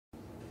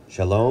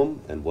Shalom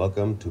and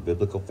welcome to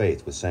Biblical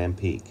Faith with Sam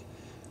Peak.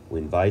 We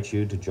invite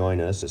you to join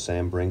us as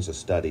Sam brings a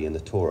study in the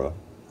Torah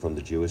from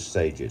the Jewish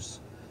sages.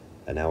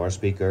 And now our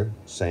speaker,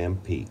 Sam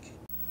Peak.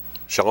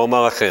 Shalom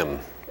Aleichem.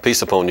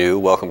 Peace upon you.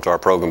 Welcome to our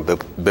program,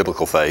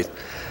 Biblical Faith.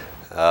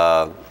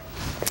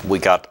 We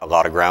got a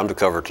lot of ground to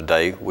cover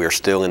today. We're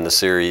still in the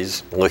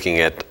series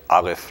looking at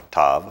Aleph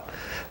Tav,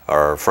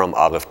 or from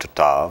Aleph to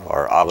Tav,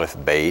 or Aleph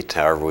Beit,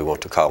 however we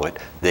want to call it,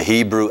 the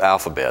Hebrew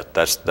alphabet.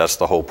 That's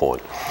the whole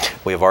point.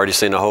 We have already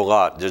seen a whole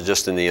lot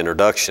just in the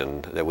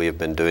introduction that we have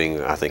been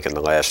doing, I think, in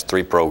the last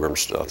 3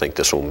 programs. I think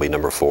this one will be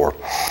number 4.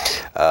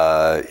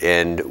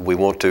 And we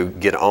want to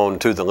get on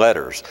to the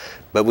letters.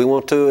 But we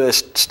want to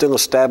still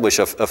establish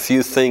a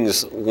few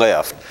things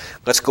left.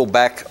 Let's go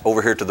back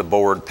over here to the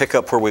board, pick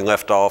up where we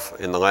left off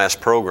in the last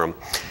program,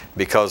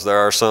 because there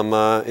are some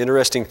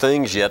interesting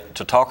things yet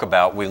to talk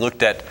about. We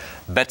looked at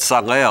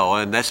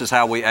Betzalel, and this is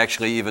how we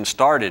actually even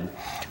started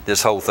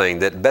this whole thing,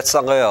 that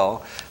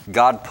Betzalel,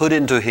 God put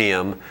into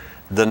him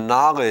the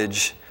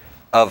knowledge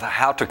of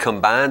how to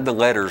combine the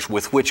letters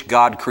with which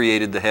God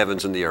created the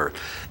heavens and the earth.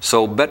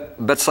 So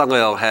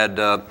Betzalel had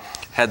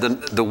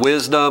the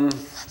wisdom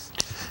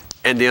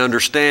and the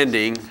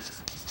understanding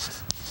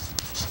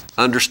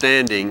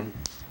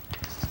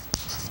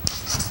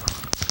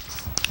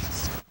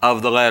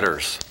of the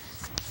letters.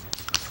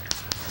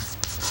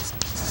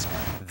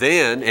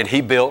 Then, and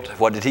he built,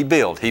 what did he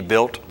build? He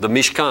built the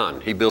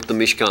Mishkan. He built the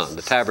Mishkan,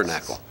 the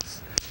tabernacle.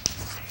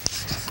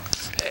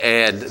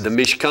 And the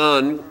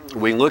Mishkan,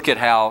 we looked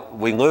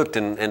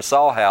and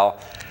saw how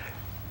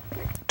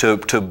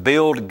to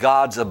build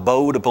God's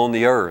abode upon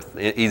the earth,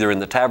 either in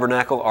the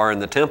tabernacle or in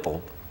the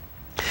temple,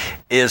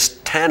 is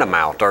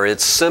tantamount, or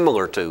it's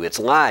similar to, it's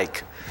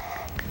like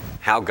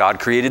how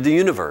God created the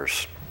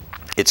universe.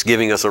 It's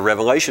giving us a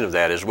revelation of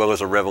that, as well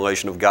as a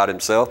revelation of God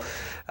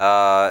Himself.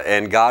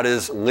 And God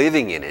is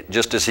living in it,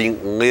 just as He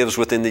lives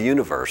within the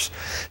universe.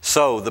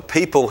 So the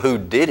people who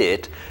did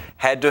it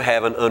had to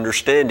have an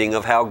understanding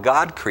of how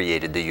God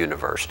created the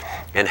universe.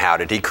 And how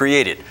did He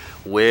create it?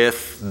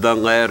 With the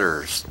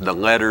letters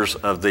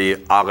of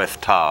the Aleph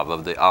Tav,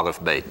 of the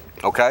Aleph Beit.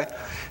 Okay?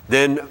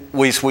 Then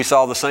we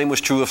saw the same was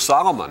true of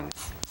Solomon,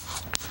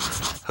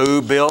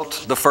 who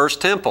built the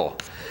first temple.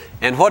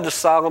 And what does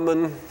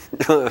Solomon,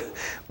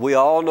 we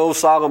all know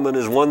Solomon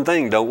is one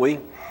thing, don't we?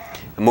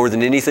 More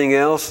than anything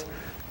else,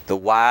 the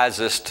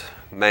wisest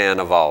man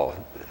of all,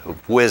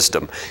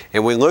 wisdom.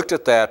 And we looked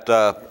at that,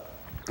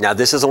 now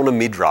this is on a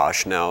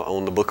Midrash, now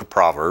on the book of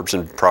Proverbs,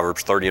 in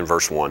Proverbs 30 and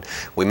verse 1.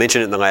 We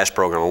mentioned it in the last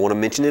program. I want to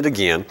mention it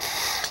again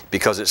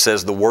because it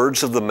says the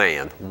words of the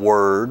man,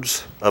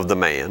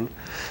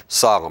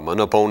 Solomon,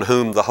 upon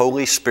whom the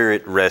Holy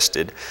Spirit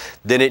rested.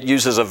 Then it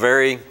uses a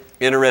very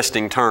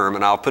interesting term,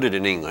 and I'll put it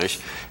in English.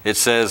 It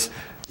says,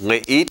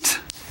 Le'itiel,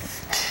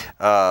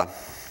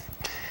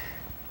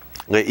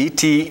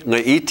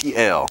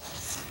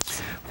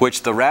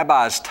 which the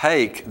rabbis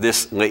take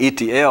this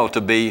Le'itiel to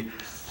be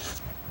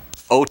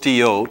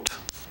otiot.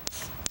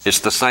 It's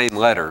the same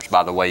letters,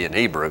 by the way, in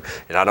Hebrew.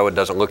 And I know it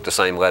doesn't look the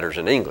same letters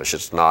in English.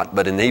 It's not,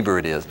 but in Hebrew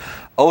it is.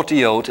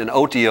 Otiot, and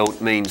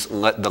otiot means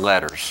the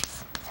letters.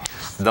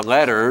 The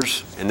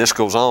letters, and this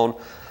goes on,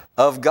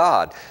 of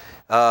God,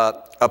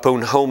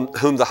 upon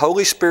whom the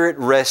Holy Spirit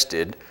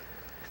rested,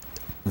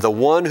 the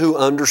one who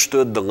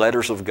understood the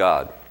letters of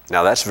God.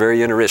 Now that's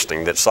very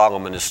interesting that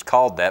Solomon is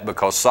called that,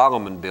 because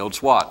Solomon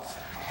builds what?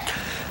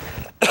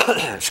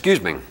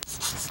 Excuse me.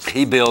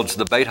 He builds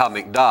the Beit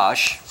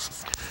HaMikdash,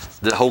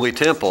 the Holy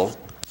Temple.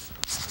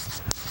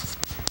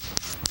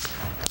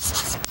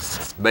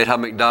 Beit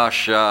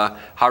HaMikdash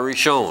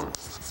Harishon.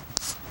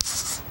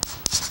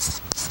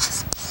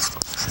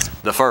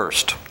 The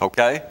first,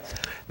 okay?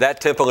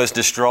 That temple is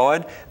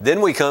destroyed.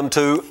 Then we come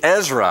to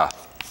Ezra.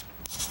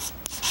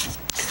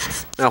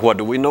 Now what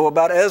do we know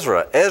about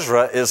Ezra?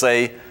 Ezra is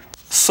a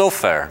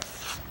Sofer.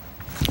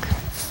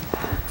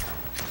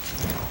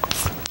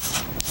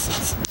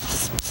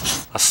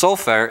 A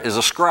Sofer is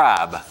a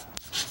scribe.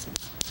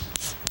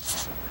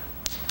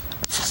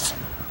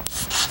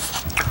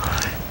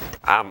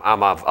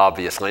 I'm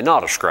obviously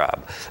not a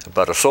scribe,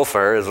 but a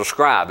Sofer is a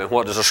scribe. And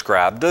what does a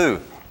scribe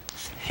do?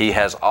 He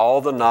has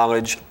all the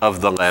knowledge of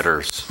the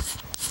letters.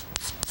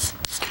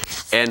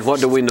 And what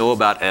do we know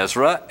about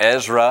Ezra?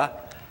 Ezra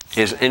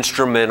is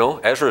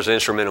instrumental. Ezra is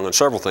instrumental in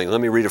several things. Let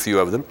me read a few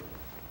of them.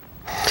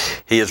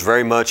 He is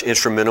very much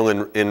instrumental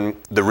in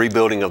the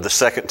rebuilding of the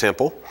second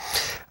temple.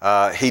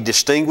 He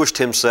distinguished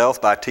himself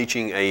by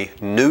teaching a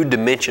new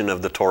dimension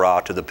of the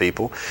Torah to the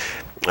people.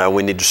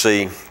 We need to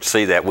see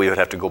that. We would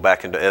have to go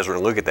back into Ezra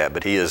and look at that.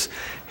 But he is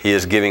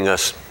giving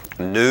us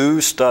new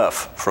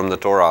stuff from the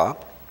Torah.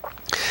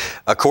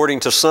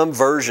 According to some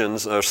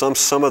versions, or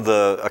some of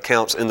the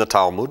accounts in the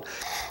Talmud,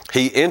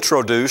 he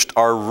introduced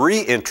or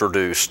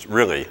reintroduced,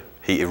 really,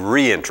 he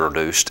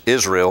reintroduced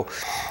Israel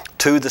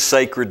to the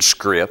sacred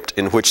script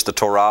in which the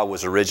Torah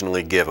was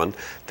originally given,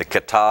 the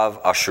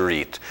Ketav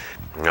Ashurit.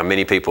 Now,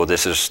 many people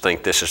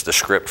think this is the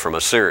script from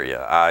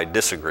Assyria. I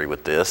disagree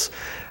with this.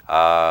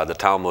 The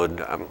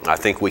Talmud, I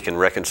think we can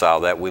reconcile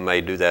that. We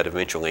may do that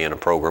eventually in a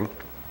program.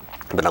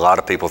 But a lot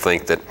of people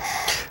think that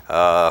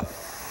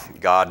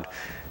God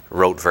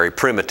wrote very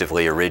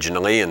primitively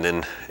originally, and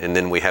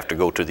then we have to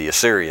go to the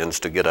Assyrians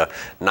to get a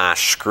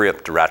nice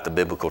script to write the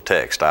biblical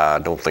text. I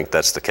don't think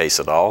that's the case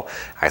at all.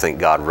 I think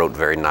God wrote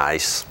very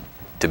nice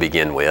to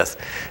begin with,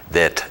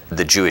 that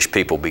the Jewish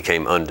people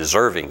became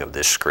undeserving of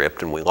this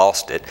script and we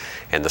lost it,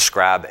 and the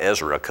scribe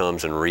Ezra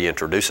comes and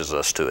reintroduces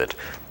us to it.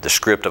 The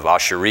script of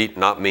Ashurit,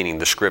 not meaning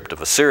the script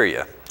of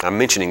Assyria. I'm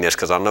mentioning this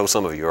because I know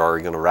some of you are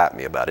already going to write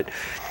me about it.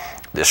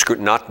 The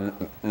script,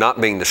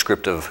 not being the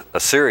script of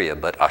Assyria,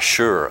 but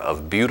Ashur, of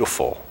a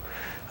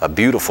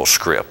beautiful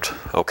script.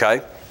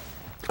 Okay?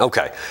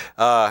 Okay.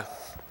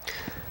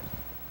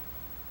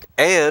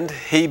 And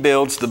he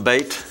builds the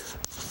Beit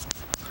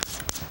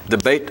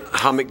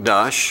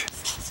Hamikdash,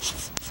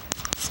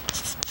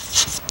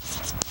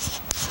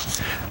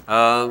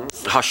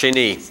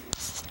 Hasheni,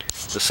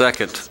 the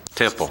second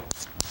temple.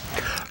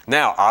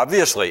 Now,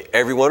 obviously,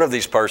 every one of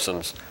these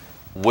persons,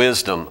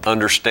 wisdom,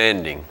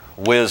 understanding,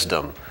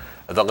 wisdom,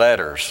 the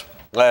letters,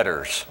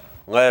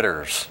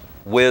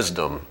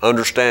 wisdom,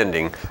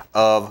 understanding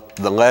of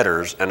the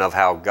letters and of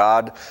how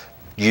God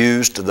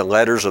used the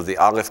letters of the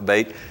Aleph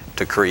Beit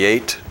to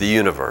create the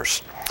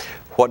universe.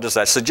 What does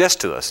that suggest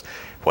to us?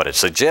 What it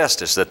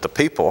suggests is that the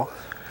people,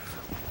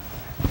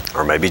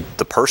 or maybe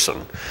the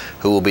person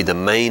who will be the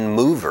main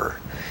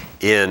mover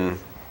in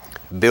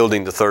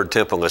building the third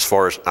temple, as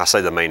far as I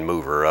say the main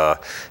mover,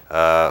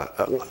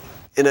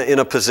 in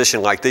a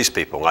position like these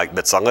people, like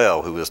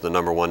Bezalel, who was the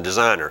 _1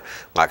 designer,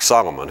 like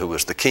Solomon, who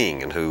was the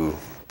king and who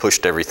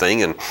pushed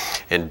everything,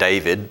 and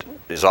David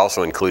is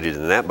also included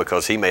in that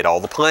because he made all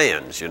the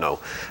plans,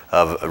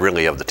 of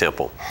the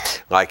temple.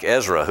 Like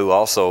Ezra, who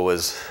also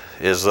is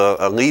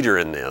a leader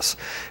in this.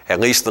 At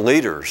least the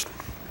leaders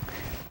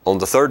on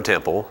the third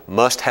temple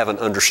must have an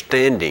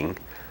understanding,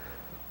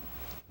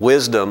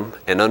 wisdom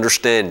and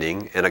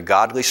understanding, and a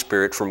godly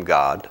spirit from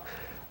God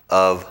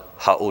of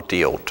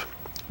Ha'otiot,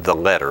 the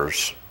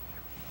letters,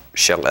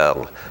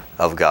 Shelel,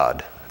 of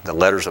God, the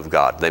letters of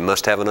God. They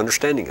must have an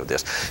understanding of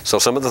this. So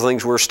some of the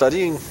things we're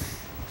studying,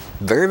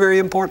 very, very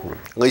important.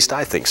 At least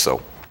I think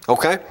so.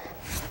 Okay?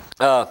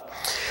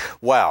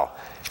 Wow.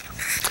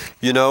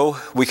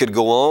 We could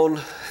go on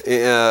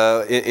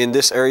in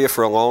this area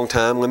for a long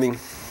time. Let me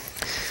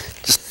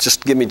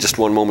just give me just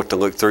one moment to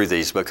look through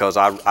these, because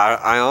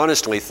I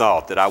honestly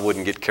thought that I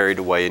wouldn't get carried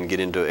away and get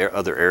into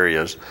other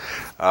areas.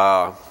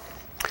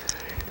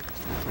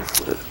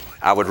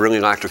 I would really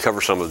like to cover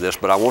some of this,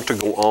 but I want to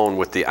go on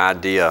with the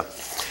idea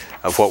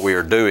of what we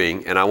are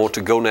doing, and I want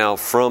to go now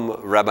from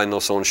Rabbi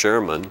Nosson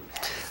Sherman.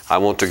 I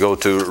want to go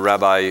to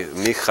Rabbi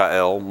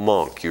Michael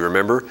Monk. You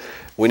remember?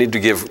 We need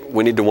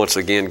to once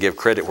again give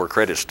credit where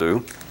credit's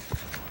due.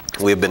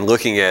 We have been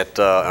looking at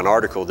an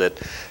article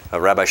that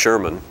Rabbi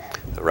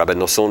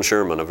Nosson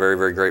Sherman, a very,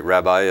 very great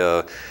rabbi,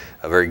 a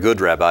very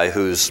good rabbi,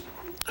 who's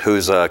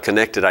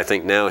connected. I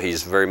think now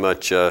he's very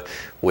much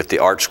with the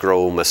Art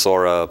Scroll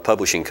Masorah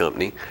Publishing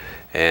Company,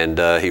 and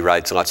he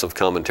writes lots of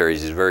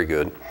commentaries. He's very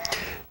good.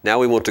 Now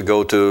we want to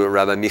go to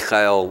Rabbi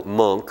Michael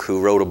Monk,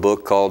 who wrote a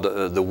book called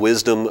The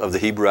Wisdom of the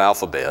Hebrew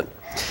Alphabet.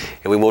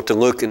 And we want to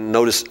look and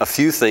notice a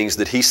few things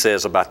that he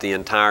says about the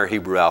entire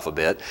Hebrew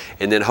alphabet.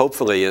 And then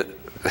hopefully,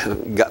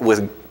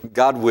 with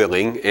God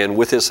willing and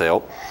with his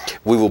help,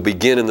 we will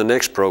begin in the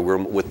next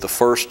program with the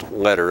first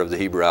letter of the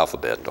Hebrew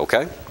alphabet.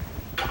 Okay?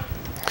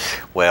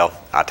 Well,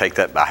 I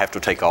have to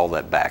take all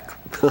that back.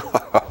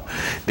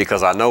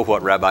 Because I know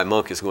what Rabbi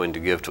Monk is going to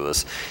give to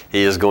us.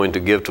 He is going to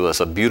give to us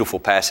a beautiful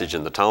passage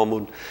in the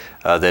Talmud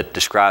that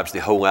describes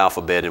the whole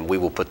alphabet, and we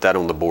will put that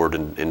on the board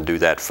and do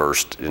that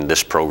first in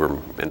this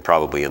program and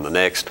probably in the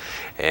next.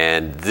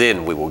 And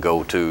then we will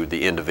go to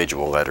the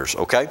individual letters.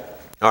 Okay?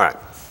 All right.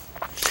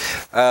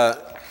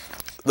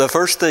 The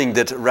first thing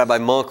that Rabbi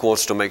Monk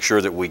wants to make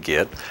sure that we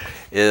get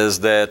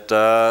is that,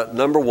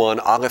 number one,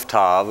 Aleph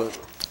Tav,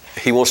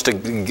 he wants to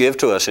give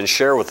to us and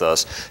share with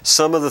us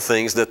some of the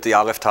things that the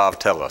Aleph Tav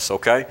tell us,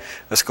 okay?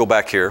 Let's go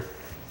back here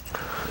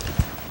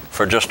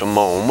for just a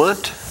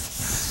moment.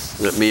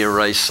 Let me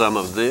erase some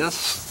of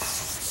this.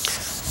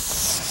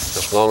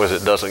 As long as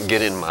it doesn't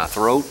get in my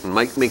throat and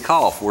make me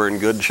cough, we're in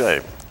good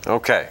shape.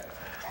 Okay.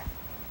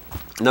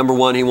 Number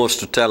one, he wants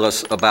to tell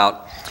us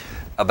about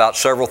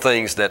several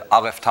things that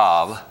Aleph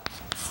Tav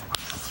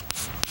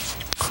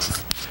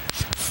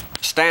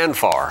stand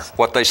for,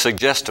 what they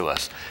suggest to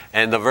us.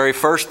 And the very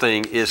first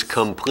thing is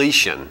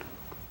completion.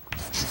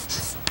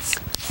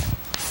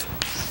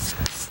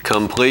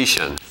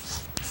 Completion.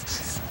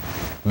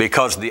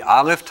 Because the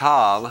Aleph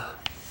Tav,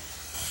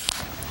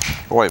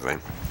 wait a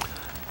minute,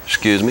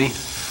 excuse me,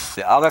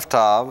 the Aleph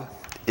Tav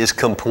is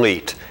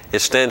complete.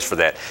 It stands for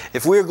that.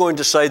 If we are going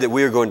to say that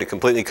we are going to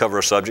completely cover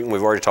a subject, and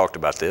we've already talked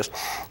about this,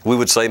 we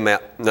would say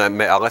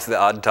Me'aleph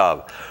ve'ad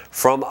Tav.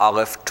 From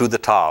Aleph to the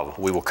Tav,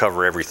 we will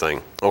cover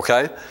everything.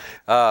 Okay?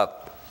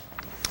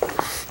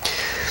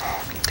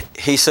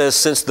 He says,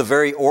 since the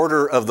very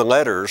order of the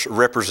letters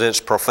represents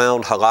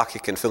profound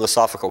halakhic and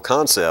philosophical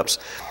concepts,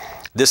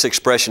 this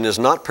expression is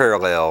not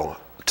parallel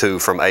to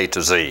from A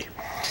to Z.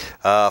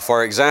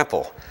 For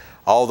example,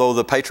 Although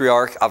the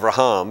patriarch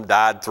Avraham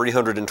died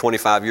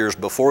 325 years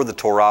before the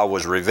Torah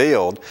was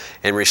revealed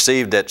and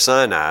received at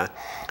Sinai,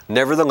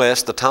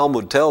 nevertheless, the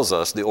Talmud tells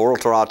us, the oral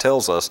Torah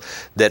tells us,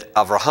 that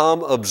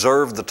Avraham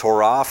observed the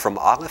Torah from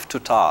Aleph to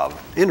Tav.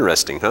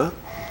 Interesting, huh?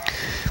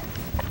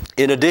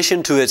 In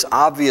addition to its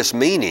obvious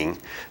meaning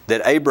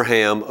that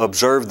Abraham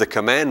observed the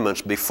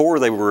commandments before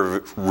they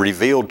were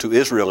revealed to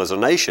Israel as a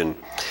nation,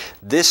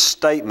 this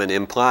statement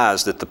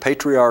implies that the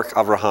patriarch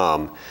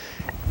Avraham,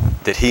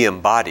 that he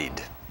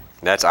embodied,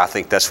 I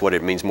think that's what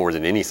it means more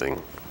than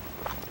anything,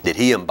 that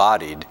he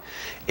embodied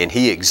and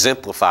he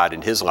exemplified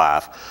in his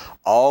life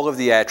all of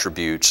the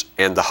attributes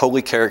and the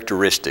holy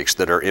characteristics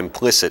that are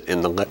implicit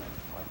in the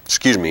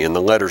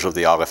letters of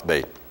the Aleph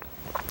Beit.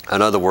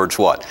 In other words,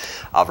 what?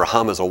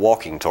 Avraham is a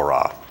walking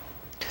Torah.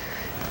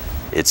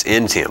 It's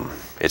in him.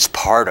 It's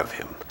part of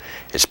him.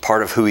 It's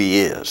part of who he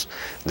is.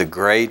 The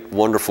great,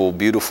 wonderful,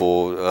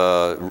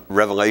 beautiful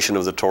revelation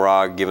of the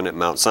Torah given at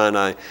Mount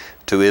Sinai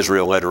to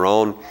Israel later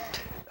on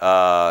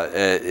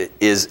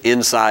is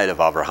inside of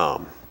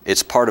Avraham.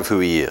 It's part of who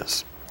he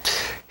is.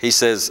 He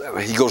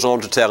goes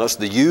on to tell us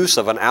the use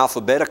of an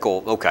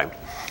alphabetical,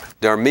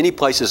 there are many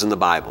places in the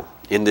Bible,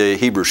 in the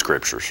Hebrew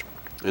Scriptures,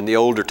 in the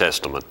Older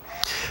Testament,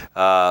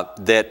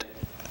 that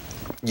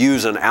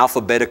use an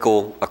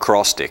alphabetical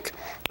acrostic.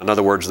 In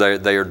other words,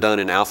 they are done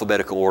in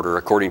alphabetical order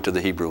according to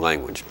the Hebrew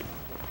language.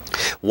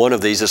 One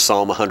of these is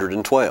Psalm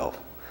 112,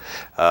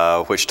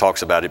 which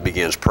talks about, it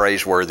begins,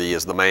 "Praiseworthy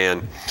is the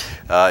man."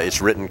 It's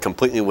written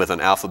completely with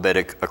an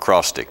alphabetic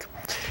acrostic.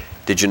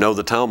 Did you know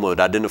the Talmud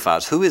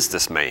identifies, who is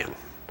this man?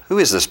 Who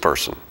is this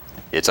person?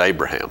 It's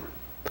Abraham.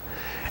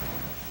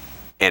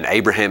 And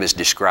Abraham is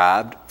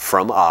described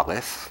from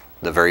Aleph,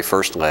 the very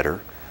first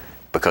letter,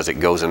 because it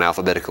goes in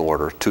alphabetical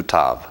order, to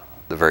Tav,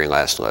 the very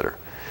last letter.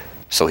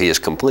 So he is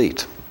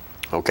complete.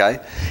 Okay?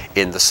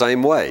 In the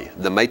same way,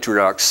 the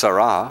matriarch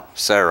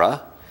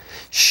Sarah,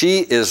 she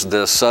is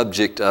the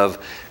subject of,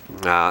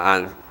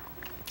 I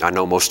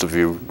know most of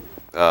you,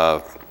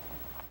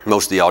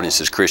 most of the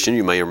audience is Christian.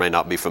 You may or may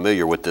not be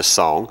familiar with this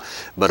song.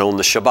 But on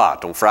the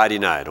Shabbat, on Friday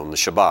night, on the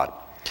Shabbat,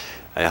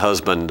 a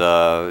husband,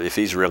 if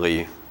he's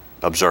really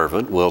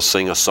observant, will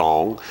sing a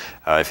song.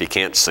 If he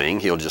can't sing,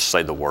 he'll just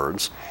say the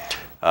words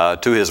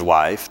to his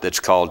wife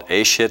that's called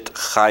Eshet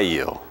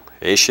Chayil.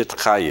 Eshet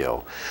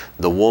Chayil,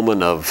 the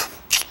woman of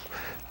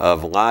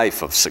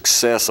life, of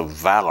success, of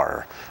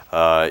valor,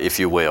 if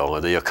you will,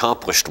 the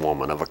accomplished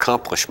woman of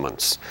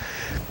accomplishments.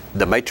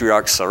 The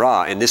matriarch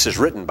Sarah, and this is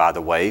written, by the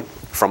way,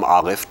 from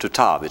Aleph to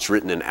Tav. It's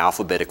written in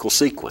alphabetical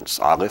sequence.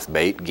 Aleph,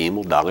 Beit,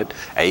 Gimel, Dalet,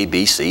 A,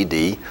 B, C,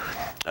 D.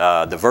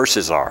 The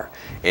verses are.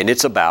 And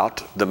it's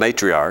about the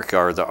matriarch,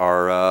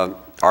 or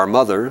our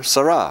mother,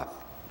 Sarah.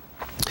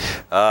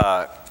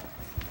 And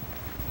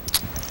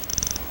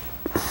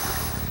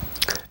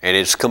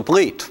it's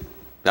complete.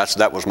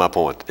 That was my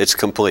point. It's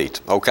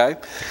complete. Okay?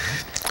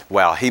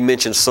 Wow, he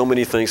mentions so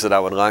many things that I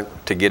would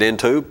like to get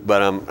into,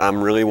 but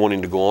I'm really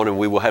wanting to go on, and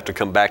we will have to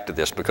come back to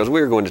this because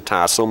we're going to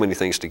tie so many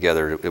things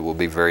together. It will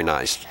be very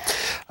nice.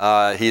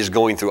 He is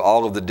going through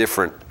all of the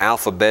different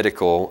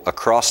alphabetical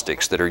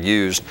acrostics that are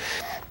used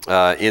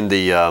in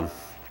the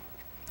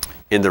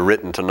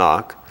written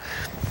Tanakh.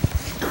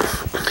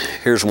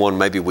 Here's one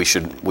maybe we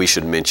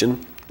should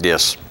mention.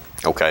 Yes.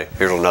 Okay.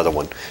 Here's another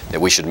one that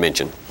we should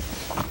mention.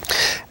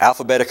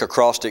 Alphabetic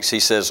acrostics, he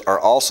says, are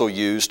also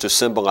used to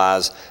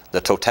symbolize the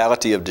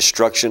totality of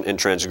destruction and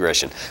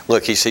transgression.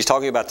 Look, he's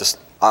talking about this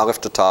Aleph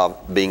to Tav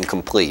being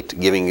complete,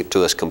 giving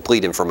to us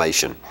complete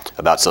information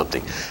about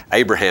something.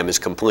 Abraham is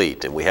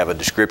complete, and we have a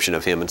description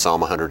of him in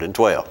Psalm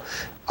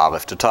 112,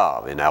 Aleph to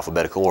Tav in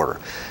alphabetical order.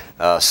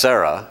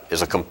 Sarah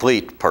is a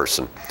complete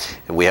person,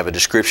 and we have a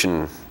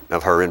description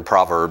of her in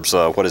Proverbs,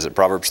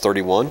 Proverbs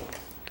 31?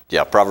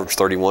 Yeah, Proverbs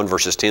 31,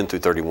 verses 10 through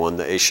 31,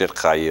 the Eshet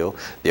Chayil,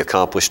 the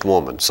accomplished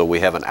woman. So we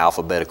have an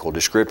alphabetical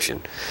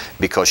description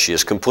because she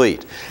is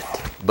complete.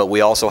 But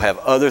we also have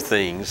other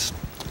things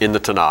in the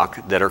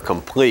Tanakh that are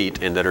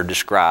complete and that are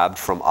described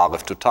from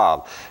Aleph to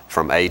Tav,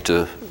 from A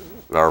to,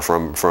 or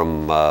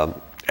from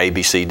A,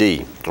 B, C,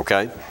 D,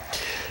 okay?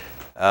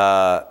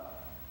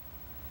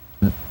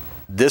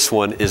 This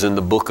one is in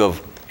the book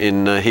of,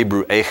 in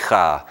Hebrew,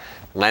 Echa,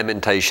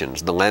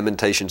 Lamentations, the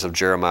Lamentations of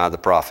Jeremiah the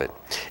prophet.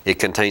 It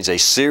contains a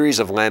series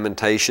of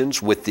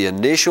lamentations with the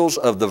initials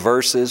of the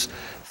verses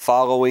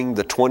following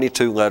the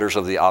 22 letters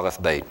of the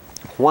Aleph Beit.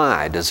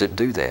 Why does it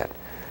do that?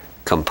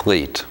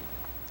 Complete.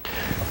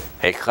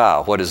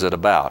 Echa, what is it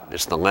about?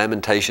 It's the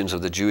lamentations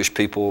of the Jewish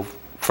people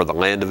for the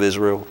land of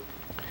Israel,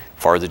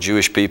 for the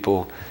Jewish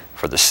people,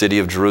 for the city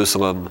of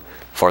Jerusalem,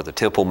 for the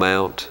Temple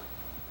Mount,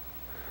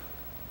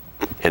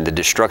 and the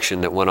destruction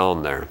that went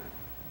on there.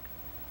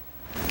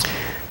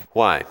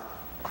 Why?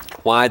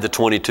 Why the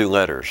 22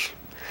 letters?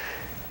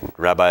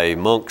 Rabbi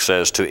Monk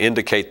says to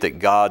indicate that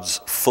God's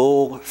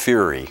full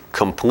fury,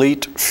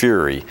 complete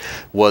fury,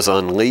 was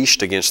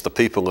unleashed against the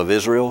people of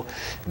Israel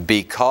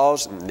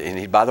because,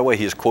 and by the way,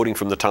 he is quoting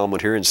from the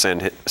Talmud here in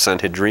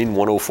Sanhedrin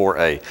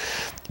 104a,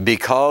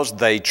 because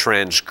they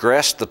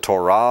transgressed the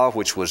Torah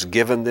which was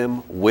given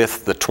them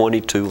with the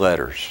 22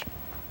 letters.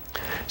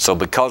 So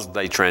because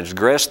they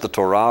transgressed the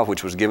Torah,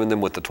 which was given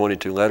them with the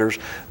 22 letters,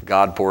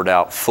 God poured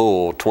out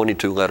full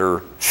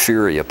 22-letter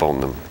fury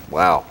upon them.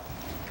 Wow.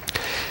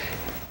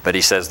 But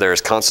he says there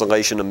is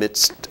consolation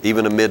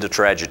even amid a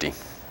tragedy.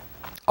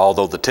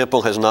 Although the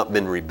temple has not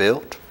been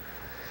rebuilt,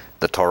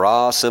 the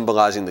Torah,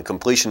 symbolizing the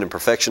completion and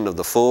perfection of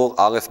the full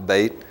Aleph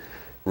Beit,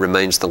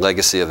 remains the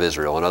legacy of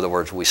Israel. In other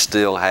words, we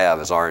still have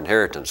as our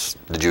inheritance,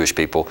 the Jewish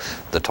people,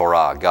 the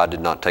Torah. God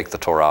did not take the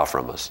Torah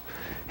from us.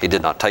 He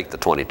did not take the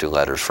 22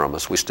 letters from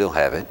us. We still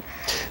have it,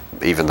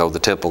 even though the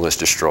temple is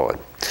destroyed.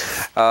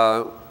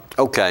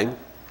 Okay.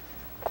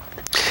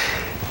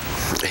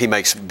 He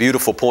makes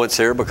beautiful points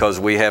here because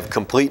we have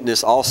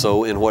completeness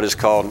also in what is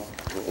called,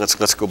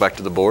 let's go back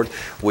to the board.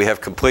 We've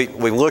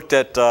looked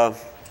at,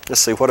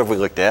 let's see, what have we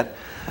looked at?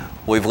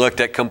 We've looked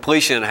at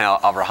completion, how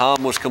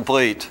Abraham was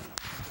complete.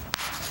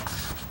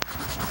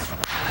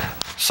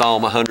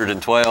 Psalm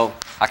 112.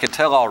 I can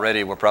tell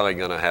already we're probably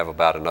going to have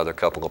about another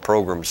couple of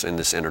programs in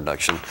this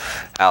introduction.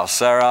 How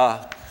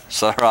Sarah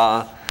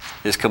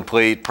is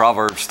complete.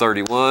 Proverbs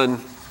 31.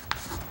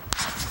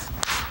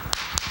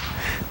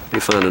 Let me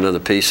find another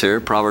piece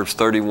here. Proverbs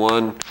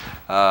 31.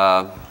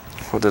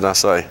 What did I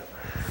say?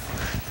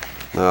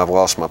 No, I've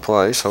lost my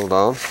place. Hold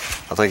on.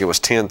 I think it was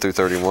 10 through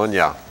 31.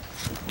 Yeah.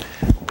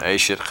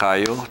 Eshet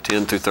Chayil,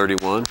 10 through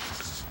 31.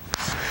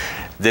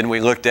 Then we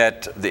looked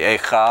at the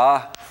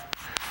Eicha,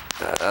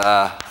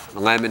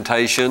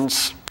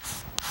 Lamentations,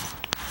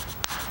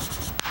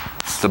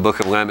 the book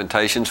of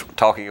Lamentations,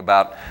 talking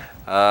about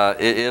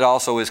it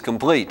also is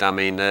complete. I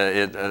mean,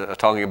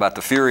 talking about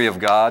the fury of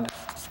God,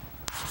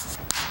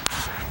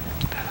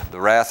 the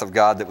wrath of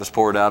God that was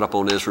poured out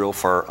upon Israel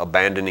for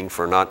abandoning,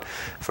 for not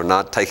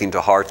taking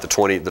to heart the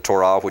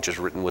Torah, which is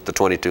written with the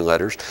 22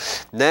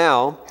 letters.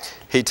 Now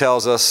he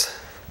tells us,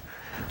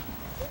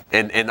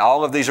 and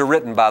all of these are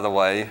written, by the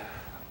way,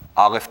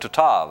 Aleph to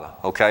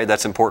Tav. Okay,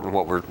 that's important.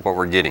 What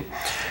we're getting.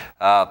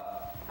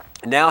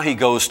 Now he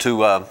goes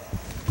to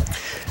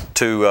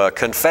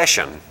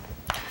confession.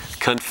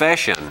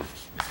 Confession.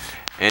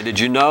 And did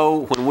you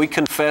know when we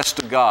confess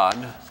to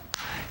God,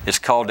 it's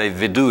called a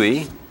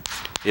vidui.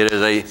 It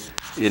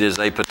is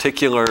a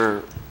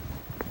particular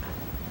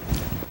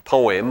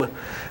poem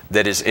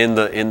that is in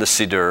the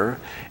Siddur,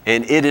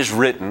 and it is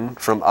written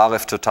from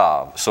Aleph to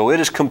Tav. So it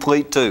is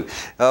complete too.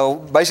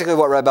 Basically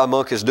what Rabbi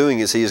Monk is doing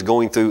is he is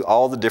going through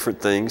all the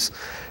different things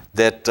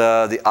that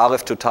the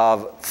Aleph to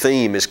Tav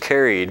theme is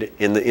carried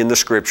in the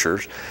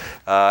scriptures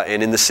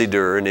and in the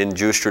Siddur and in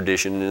Jewish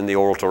tradition and in the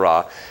oral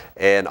Torah,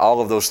 and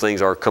all of those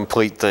things are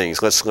complete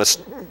things. Let's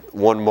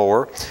one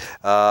more.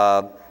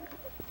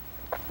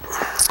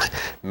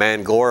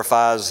 Man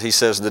glorifies, he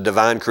says, the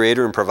divine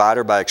creator and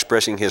provider by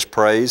expressing his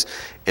praise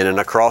in an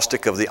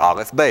acrostic of the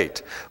Aleph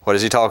Beit. What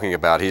is he talking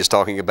about? He's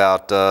talking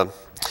about the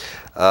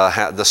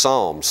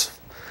Psalms.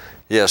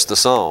 Yes, the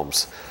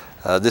Psalms.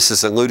 This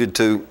is alluded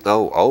to,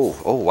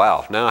 oh,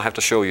 wow. Now I have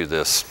to show you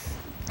this.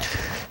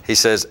 He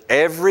says,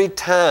 every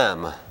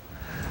time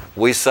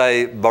we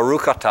say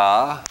Baruch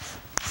Atah,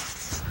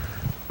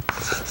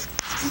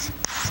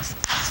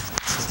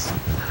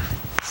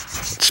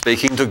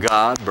 speaking to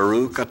God,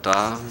 Baruch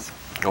Atah.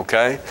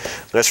 Okay,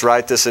 let's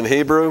write this in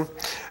Hebrew.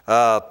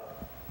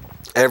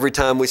 Every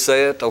time we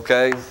say it,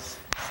 okay.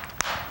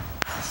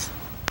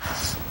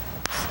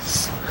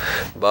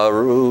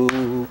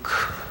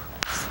 Baruch.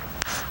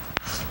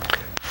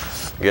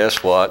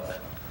 Guess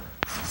what?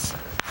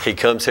 He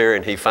comes here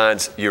and he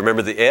finds, you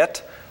remember the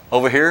et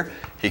over here?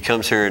 He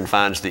comes here and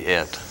finds the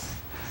et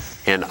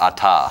in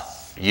Atah,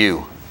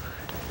 you,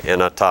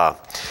 in Atah.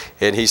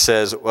 And he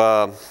says,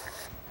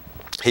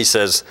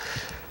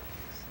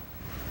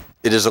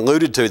 it is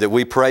alluded to that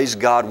we praise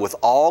God with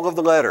all of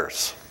the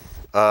letters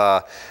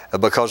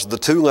because the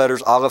two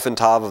letters, Aleph and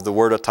Tav, of the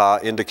word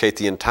Atah indicate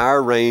the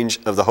entire range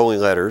of the holy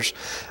letters.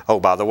 Oh,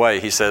 by the way,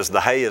 he says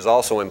the Hey is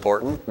also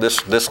important,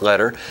 this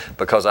letter,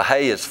 because a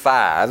Hey is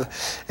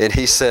 5, and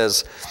he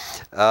says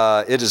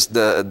it is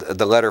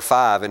the letter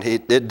 5, and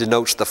it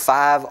denotes the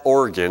 5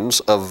 organs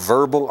of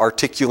verbal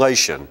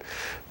articulation.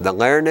 The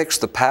larynx,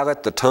 the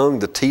palate, the tongue,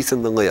 the teeth,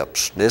 and the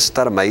lips. Isn't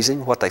that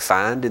amazing what they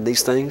find in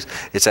these things?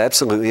 It's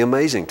absolutely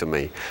amazing to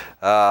me.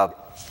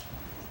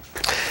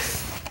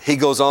 He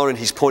goes on and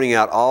he's pointing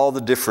out all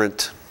the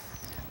different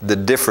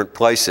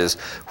places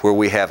where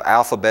we have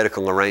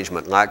alphabetical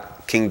arrangement,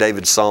 like King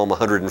David's Psalm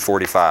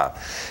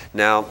 145.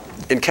 Now,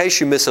 in case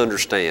you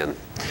misunderstand,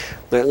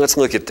 let's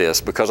look at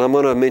this, because I'm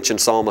going to mention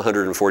Psalm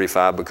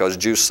 145 because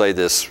Jews say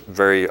this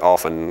very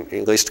often,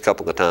 at least a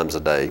couple of times a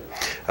day,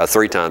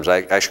 3 times,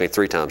 actually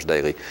 3 times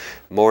daily,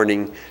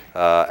 morning,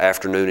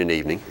 afternoon, and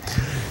evening.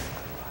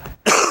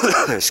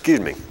 Excuse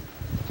me.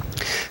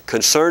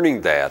 Concerning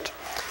that,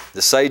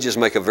 the sages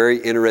make a very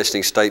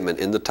interesting statement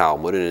in the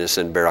Talmud, and it's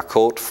in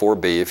Barakot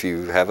 4b if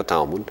you have a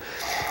Talmud.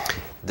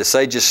 The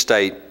sages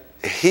state,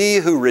 he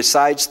who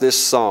recites this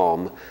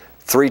psalm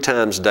 3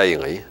 times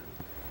daily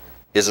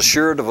is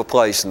assured of a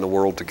place in the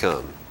world to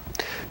come.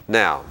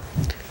 Now,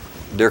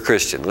 dear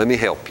Christian, let me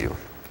help you,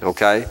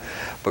 okay?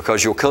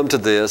 Because you'll come to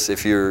this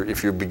if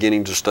you're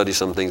beginning to study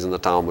some things in the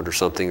Talmud or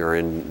something, or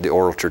in the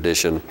oral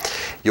tradition,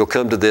 you'll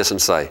come to this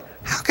and say,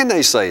 how can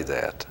they say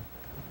that?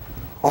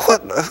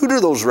 Who do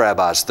those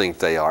rabbis think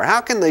they are?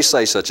 How can they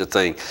say such a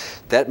thing?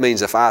 That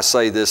means if I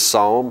say this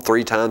psalm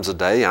 3 times a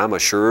day, I'm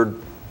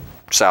assured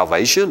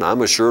salvation,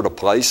 I'm assured a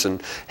place in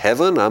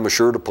heaven, I'm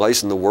assured a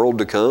place in the world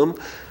to come.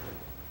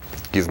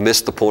 You've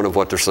missed the point of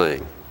what they're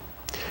saying.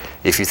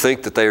 If you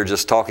think that they are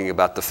just talking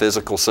about the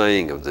physical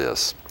saying of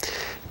this,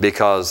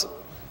 because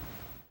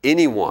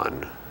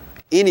anyone,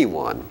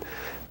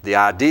 the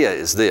idea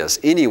is this: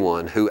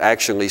 anyone who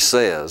actually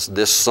says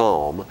this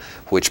psalm,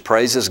 which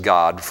praises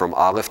God from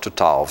Aleph to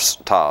Tav,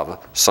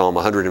 Psalm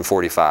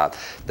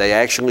 145, they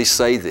actually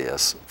say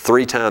this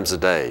 3 times a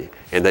day,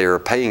 and they are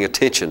paying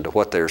attention to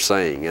what they're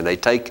saying, and they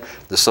take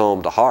the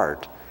psalm to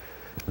heart.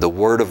 The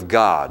Word of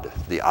God,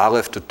 the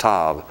Aleph to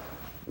Tav,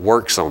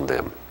 works on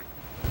them.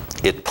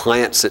 It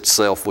plants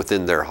itself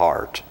within their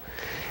heart,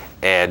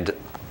 and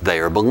they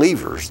are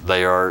believers.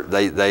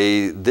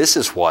 This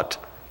is what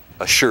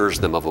assures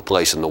them of a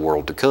place in the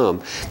world to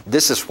come.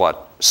 This is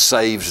what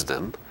saves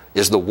them,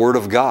 is the Word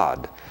of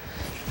God.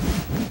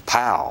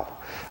 Pow.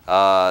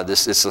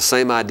 It's the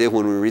same idea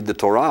when we read the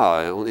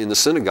Torah in the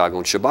synagogue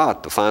on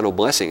Shabbat, the final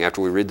blessing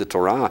after we read the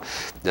Torah.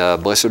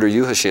 Blessed are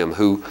you, Hashem,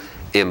 who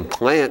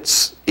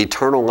implants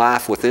eternal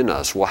life within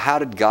us. Well, how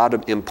did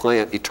God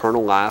implant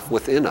eternal life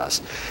within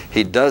us?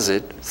 He does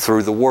it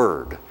through the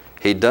Word.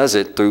 He does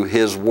it through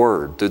His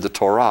Word, through the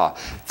Torah,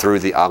 through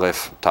the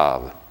Aleph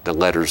Tav, the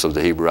letters of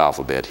the Hebrew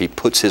alphabet. He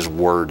puts His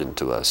Word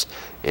into us,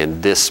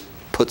 and this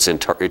puts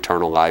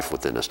eternal life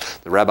within us.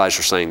 The rabbis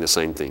are saying the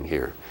same thing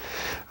here.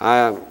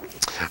 I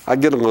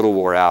get a little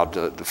wore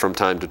out from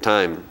time to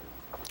time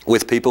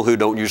with people who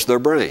don't use their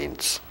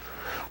brains.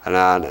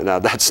 Now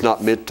that's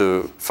not meant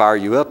to fire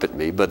you up at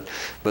me, but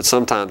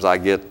sometimes I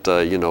get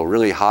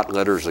really hot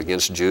letters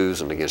against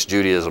Jews and against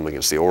Judaism,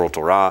 against the Oral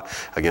Torah,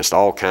 against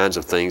all kinds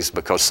of things,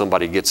 because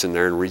somebody gets in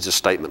there and reads a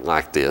statement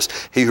like this: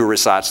 he who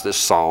recites this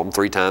psalm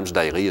 3 times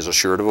daily is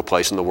assured of a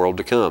place in the world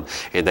to come.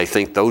 And they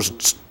think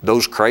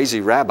those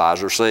crazy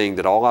rabbis are saying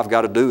that all I've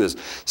got to do is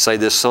say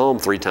this psalm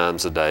 3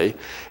 times a day,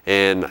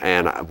 and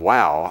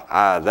wow,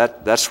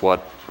 that's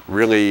what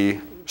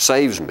really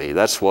saves me.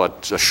 That's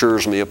what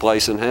assures me a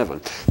place in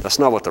heaven. That's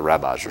not what the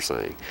rabbis are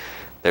saying.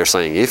 They're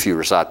saying if you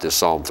recite this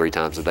psalm 3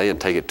 times a day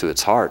and take it to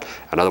its heart,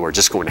 in other words,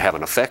 it's going to have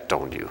an effect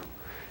on you.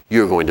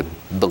 You're going to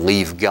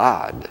believe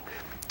God.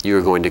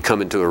 You're going to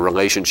come into a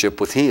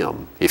relationship with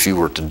Him if you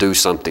were to do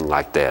something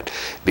like that,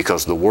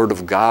 because the Word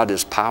of God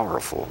is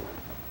powerful.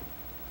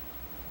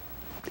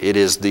 It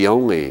is the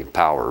only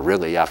power,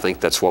 really. I think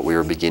that's what we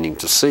are beginning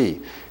to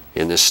see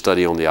in this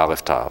study on the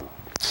Aleph Tav.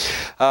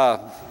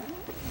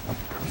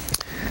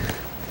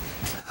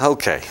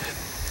 Okay,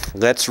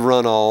 let's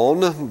run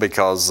on,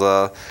 because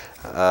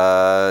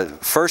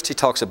first he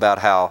talks about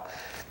how,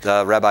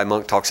 Rabbi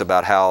Monk talks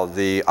about how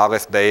the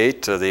Aleph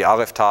Beit, the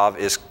Aleph Tav,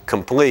 is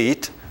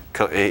complete.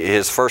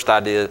 His first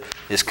idea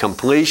is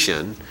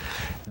completion.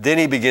 Then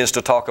he begins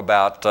to talk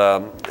about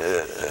the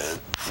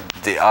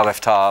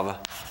Aleph Tav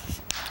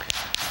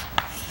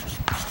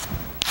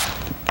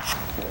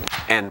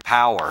and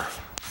power,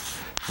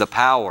 the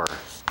power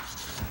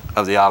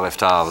of the Aleph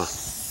Tav.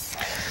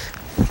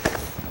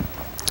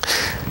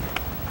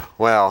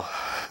 Well,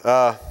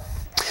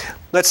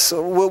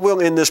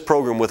 we'll end this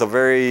program with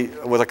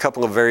a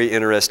couple of very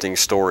interesting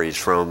stories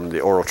from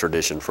the oral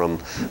tradition, from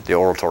the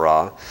Oral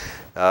Torah,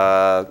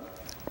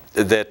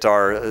 that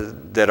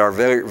are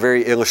very,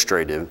 very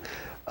illustrative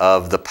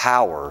of the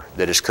power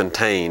that is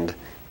contained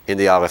in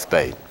the Aleph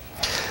Beit.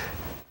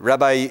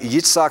 Rabbi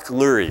Yitzhak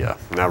Luria.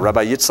 Now,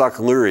 Rabbi Yitzhak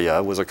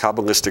Luria was a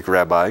Kabbalistic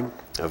rabbi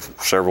of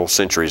several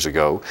centuries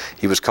ago.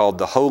 He was called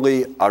the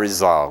Holy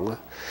Arizal.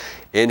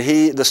 And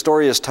the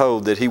story is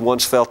told that he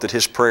once felt that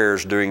his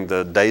prayers during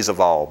the days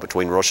of awe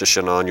between Rosh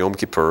Hashanah and Yom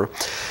Kippur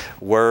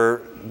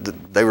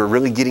they were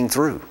really getting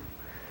through.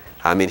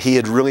 I mean, he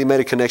had really made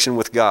a connection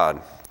with God.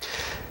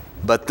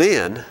 But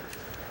then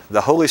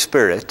the Holy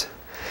Spirit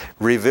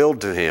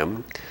revealed to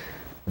him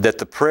that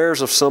the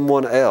prayers of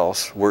someone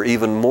else were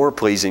even more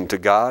pleasing to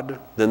God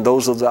than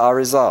those of the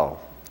Arizal.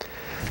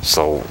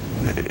 So,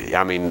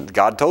 I mean,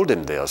 God told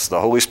him this.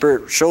 The Holy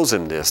Spirit shows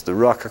him this, the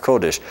Ruach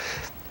HaKodesh.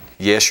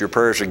 Yes, your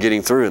prayers are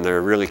getting through and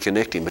they're really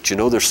connecting, but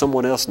there's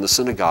someone else in the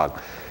synagogue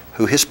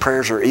who his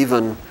prayers are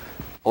even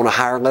on a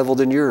higher level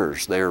than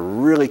yours. They're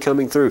really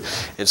coming through.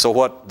 And so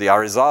what the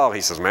Arizal, he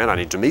says, man, I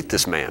need to meet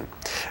this man.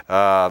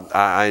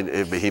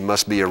 He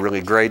must be a really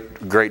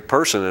great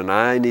person, and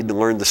I need to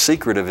learn the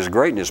secret of his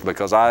greatness,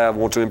 because I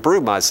want to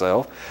improve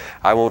myself.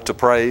 I want to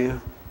pray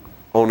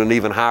on an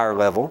even higher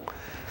level.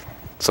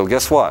 So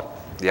guess what?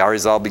 The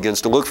Arizal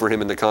begins to look for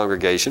him in the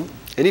congregation,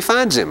 and he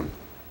finds him.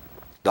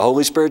 The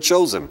Holy Spirit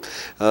shows him,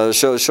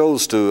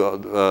 shows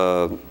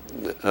to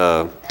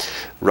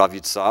Rav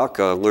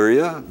Yitzhak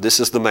Luria, this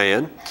is the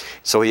man.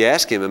 So he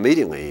asked him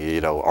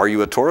immediately, are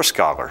you a Torah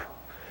scholar?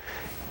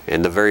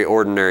 And the very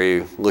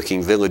ordinary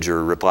looking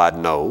villager replied,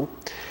 no.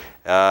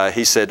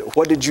 He said,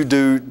 "What did you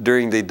do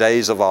during the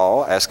days of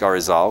awe?" asked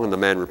Arizal, and the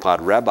man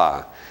replied,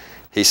 "Rabbi,"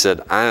 he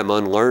said, "I am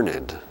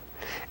unlearned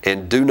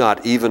and do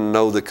not even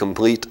know the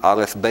complete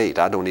Aleph Beit.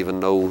 I don't even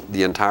know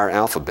the entire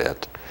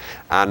alphabet.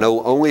 I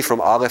know only from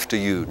Aleph to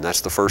Yud, and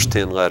that's the first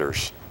 10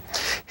 letters."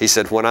 He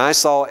said, "When I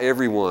saw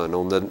everyone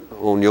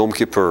on Yom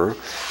Kippur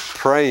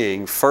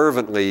praying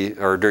fervently,"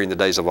 or during the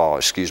days of awe,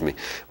 excuse me,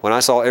 "when I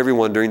saw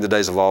everyone during the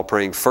days of awe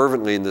praying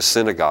fervently in the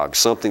synagogue,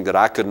 something that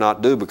I could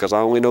not do because I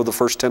only know the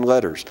first 10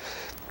 letters,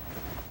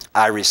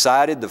 I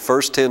recited the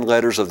first 10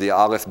 letters of the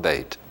Aleph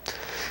Beit,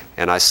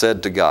 and I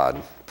said to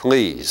God,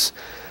 'Please,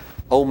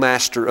 O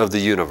Master of the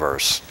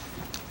universe,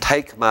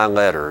 take my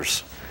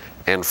letters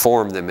and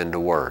form them into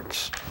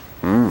words.'"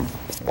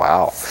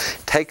 Wow.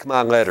 "Take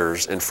my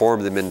letters and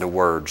form them into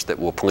words that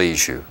will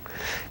please you."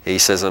 He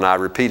says, and I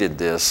repeated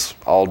this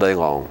all day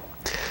long.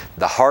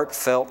 The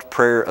heartfelt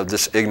prayer of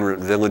this ignorant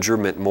villager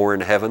meant more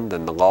in heaven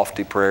than the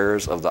lofty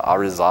prayers of the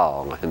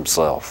Arizal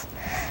himself.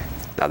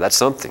 Now that's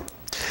something.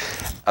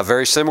 A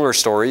very similar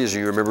story, as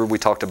you remember, we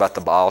talked about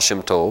the Baal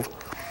Shem Tov,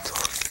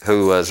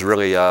 who was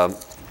really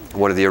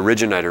one of the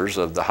originators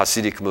of the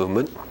Hasidic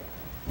movement.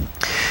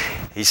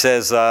 He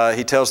says,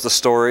 he tells the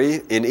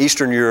story, in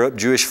Eastern Europe,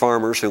 Jewish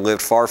farmers who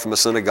lived far from a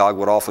synagogue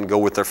would often go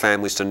with their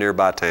families to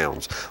nearby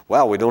towns.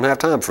 Well, we don't have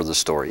time for the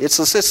story. It's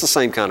the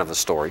same kind of a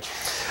story.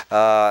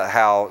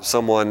 How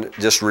someone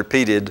just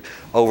repeated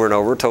over and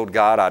over, told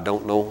God, "I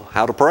don't know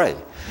how to pray."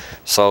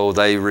 So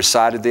they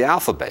recited the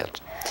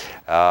alphabet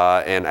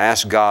and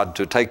asked God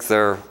to take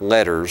their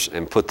letters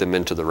and put them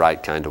into the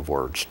right kind of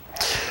words.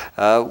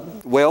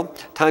 Well,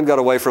 time got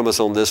away from us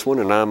on this one,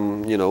 and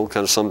I'm,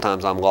 kind of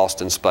sometimes I'm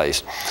lost in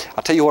space.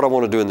 I'll tell you what I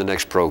want to do in the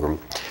next program.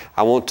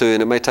 I want to,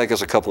 and it may take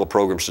us a couple of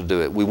programs to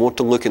do it, we want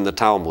to look in the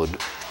Talmud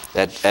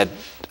at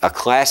a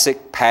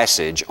classic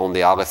passage on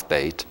the Aleph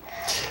Beit,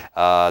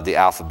 the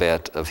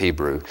alphabet of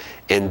Hebrew,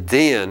 and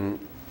then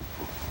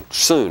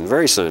soon,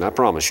 very soon, I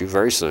promise you,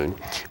 very soon,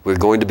 we're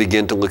going to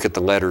begin to look at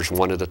the letters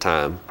one at a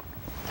time.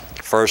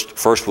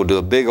 First we'll do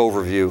a big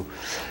overview,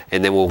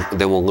 and then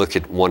we'll look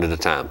at one at a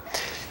time.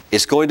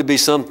 It's going to be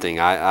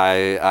something.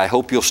 I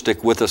hope you'll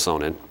stick with us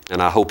on it,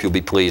 and I hope you'll be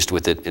pleased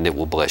with it, and it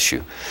will bless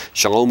you.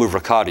 Shalom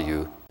uvracha to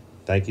you.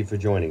 Thank you for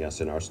joining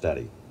us in our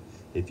study.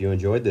 If you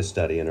enjoyed this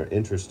study and are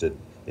interested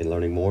in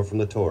learning more from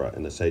the Torah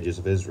and the sages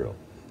of Israel,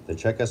 then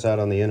check us out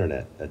on the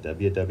internet at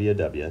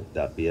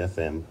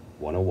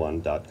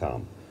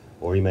www.bfm101.com,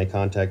 or you may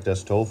contact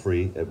us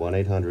toll-free at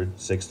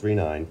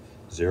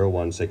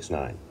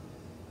 1-800-639-0169.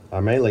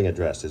 Our mailing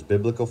address is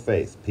Biblical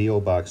Faith, P.O.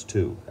 Box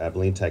 2,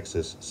 Abilene,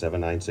 Texas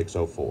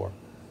 79604.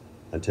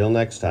 Until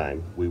next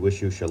time, we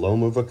wish you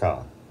Shalom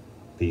Uvracha,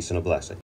 peace and a blessing.